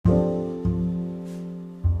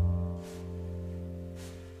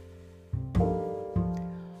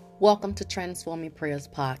Welcome to Transforming Prayers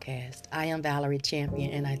Podcast. I am Valerie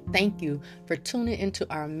Champion, and I thank you for tuning into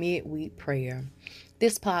our midweek prayer.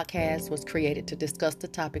 This podcast was created to discuss the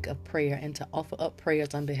topic of prayer and to offer up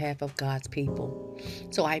prayers on behalf of God's people.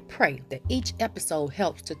 So I pray that each episode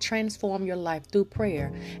helps to transform your life through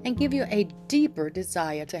prayer and give you a deeper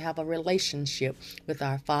desire to have a relationship with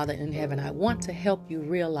our Father in heaven. I want to help you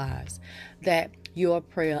realize that your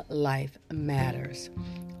prayer life matters.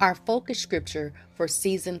 Our focus scripture for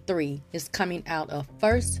season 3 is coming out of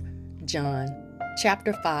 1 John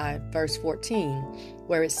chapter 5, verse 14,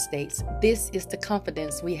 where it states, "This is the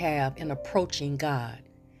confidence we have in approaching God,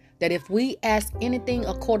 that if we ask anything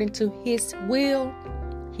according to His will,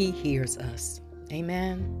 He hears us."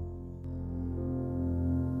 Amen.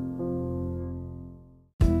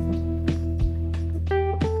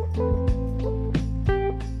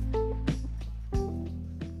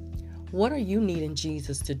 What are you needing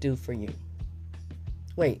Jesus to do for you?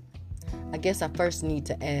 Wait, I guess I first need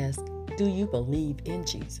to ask, do you believe in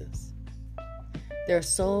Jesus? There are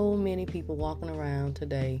so many people walking around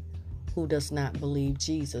today who does not believe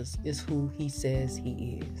Jesus is who He says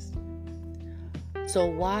He is. So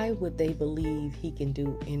why would they believe He can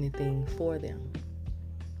do anything for them?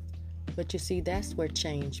 But you see, that's where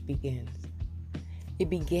change begins. It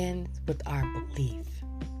begins with our belief.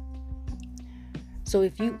 So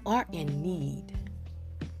if you are in need,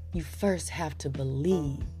 you first have to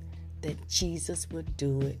believe that Jesus would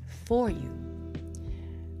do it for you.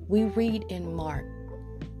 We read in Mark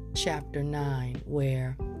chapter 9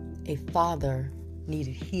 where a father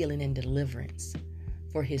needed healing and deliverance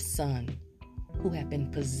for his son who had been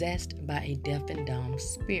possessed by a deaf and dumb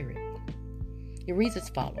spirit. It reads as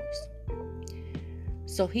follows.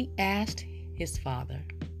 So he asked his father,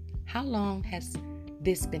 "How long has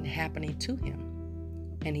this been happening to him?"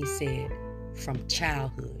 And he said, "From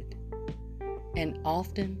childhood. And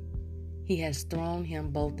often He has thrown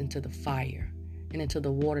him both into the fire and into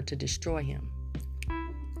the water to destroy him.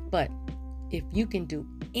 But if you can do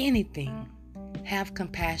anything, have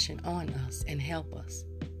compassion on us and help us."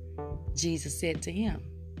 Jesus said to him,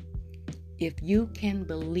 "If you can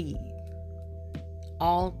believe,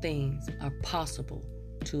 all things are possible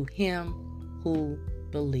to him who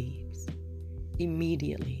believes."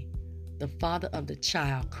 Immediately, the father of the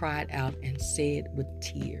child cried out and said with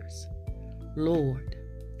tears, "Lord,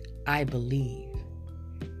 I believe.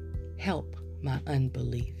 Help my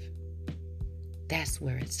unbelief." That's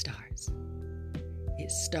where it starts.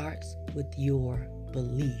 It starts with your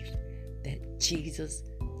belief that Jesus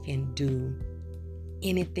can do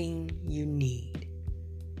anything you need.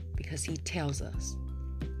 Because He tells us,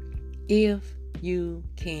 if you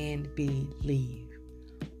can believe,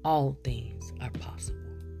 all things are possible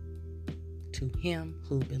to him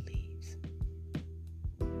who believes.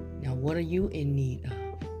 Now, what are you in need of?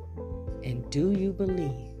 And do you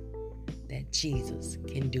believe that Jesus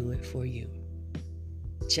can do it for you,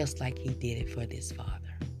 just like He did it for this father?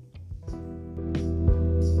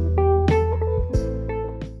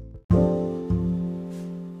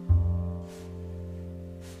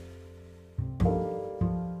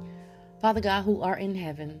 Father God, who art in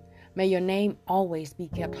heaven, may your name always be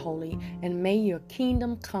kept holy, and may your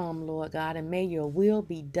kingdom come, Lord God, and may your will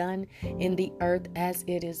be done in the earth as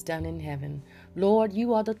it is done in heaven. Lord,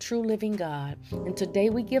 you are the true living God, and today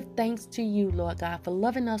we give thanks to you, Lord God, for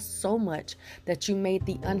loving us so much that you made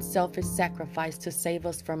the unselfish sacrifice to save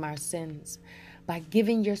us from our sins by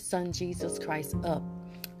giving your Son, Jesus Christ, up.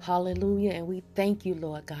 Hallelujah. And we thank you,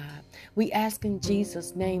 Lord God. We ask in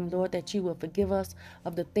Jesus' name, Lord, that you will forgive us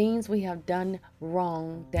of the things we have done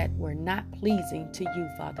wrong that were not pleasing to you,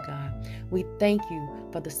 Father God. We thank you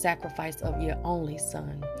for the sacrifice of your only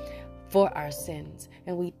Son for our sins.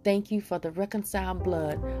 And we thank you for the reconciled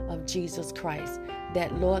blood of Jesus Christ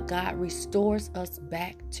that, Lord God, restores us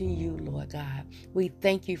back to you, Lord God. We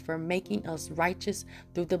thank you for making us righteous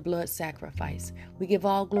through the blood sacrifice. We give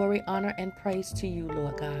all glory, honor, and praise to you,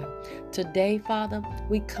 Lord God. Today, Father,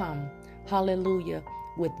 we come, hallelujah,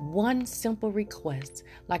 with one simple request,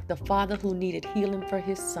 like the father who needed healing for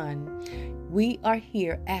his son. We are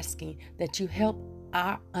here asking that you help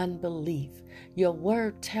our unbelief. Your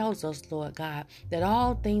word tells us, Lord God, that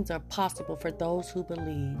all things are possible for those who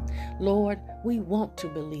believe. Lord, we want to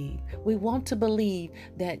believe. We want to believe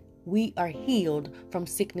that we are healed from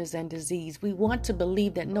sickness and disease. We want to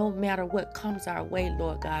believe that no matter what comes our way,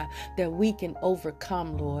 Lord God, that we can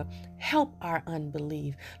overcome, Lord. Help our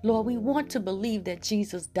unbelief. Lord, we want to believe that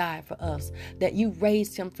Jesus died for us, that you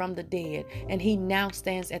raised him from the dead, and he now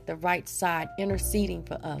stands at the right side interceding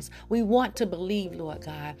for us. We want to believe, Lord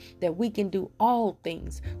God, that we can do all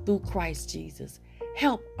things through Christ Jesus.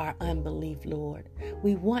 Help our unbelief, Lord.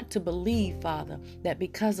 We want to believe, Father, that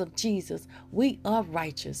because of Jesus, we are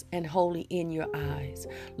righteous and holy in your eyes.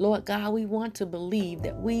 Lord God, we want to believe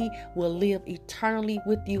that we will live eternally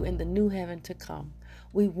with you in the new heaven to come.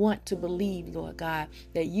 We want to believe, Lord God,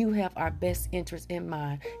 that you have our best interest in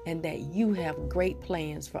mind and that you have great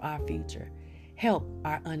plans for our future. Help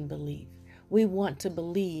our unbelief. We want to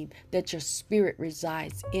believe that your spirit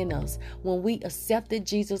resides in us. When we accepted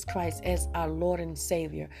Jesus Christ as our Lord and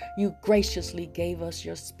Savior, you graciously gave us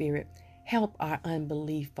your spirit. Help our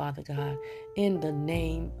unbelief, Father God, in the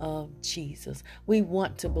name of Jesus. We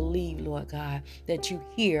want to believe, Lord God, that you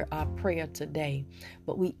hear our prayer today.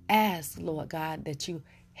 But we ask, Lord God, that you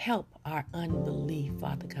help our unbelief,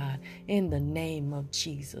 Father God, in the name of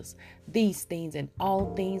Jesus. These things and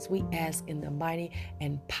all things we ask in the mighty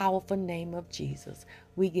and powerful name of Jesus.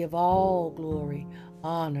 We give all glory,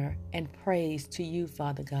 honor, and praise to you,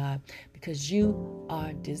 Father God, because you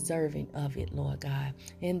are deserving of it, Lord God,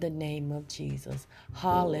 in the name of Jesus.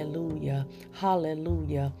 Hallelujah,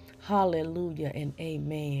 hallelujah, hallelujah, and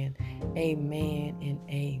amen, amen, and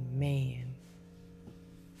amen.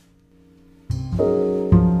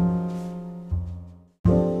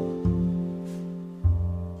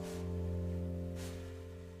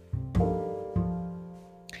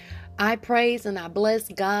 I praise and I bless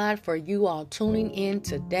God for you all tuning in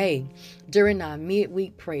today during our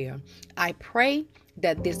midweek prayer. I pray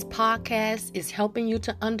that this podcast is helping you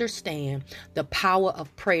to understand the power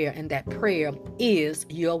of prayer and that prayer is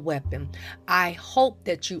your weapon. I hope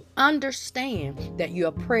that you understand that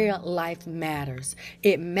your prayer life matters.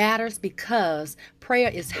 It matters because prayer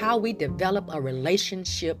is how we develop a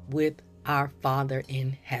relationship with our Father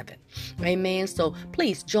in heaven. Amen. So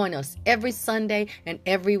please join us every Sunday and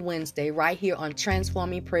every Wednesday right here on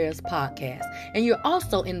Transforming Prayers podcast. And you're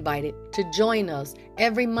also invited to join us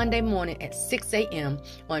every Monday morning at 6 a.m.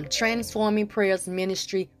 on Transforming Prayers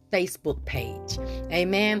Ministry Facebook page.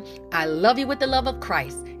 Amen. I love you with the love of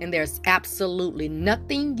Christ, and there's absolutely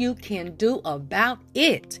nothing you can do about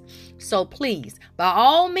it. So please, by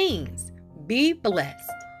all means, be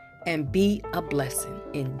blessed and be a blessing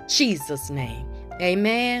in Jesus' name.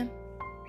 Amen.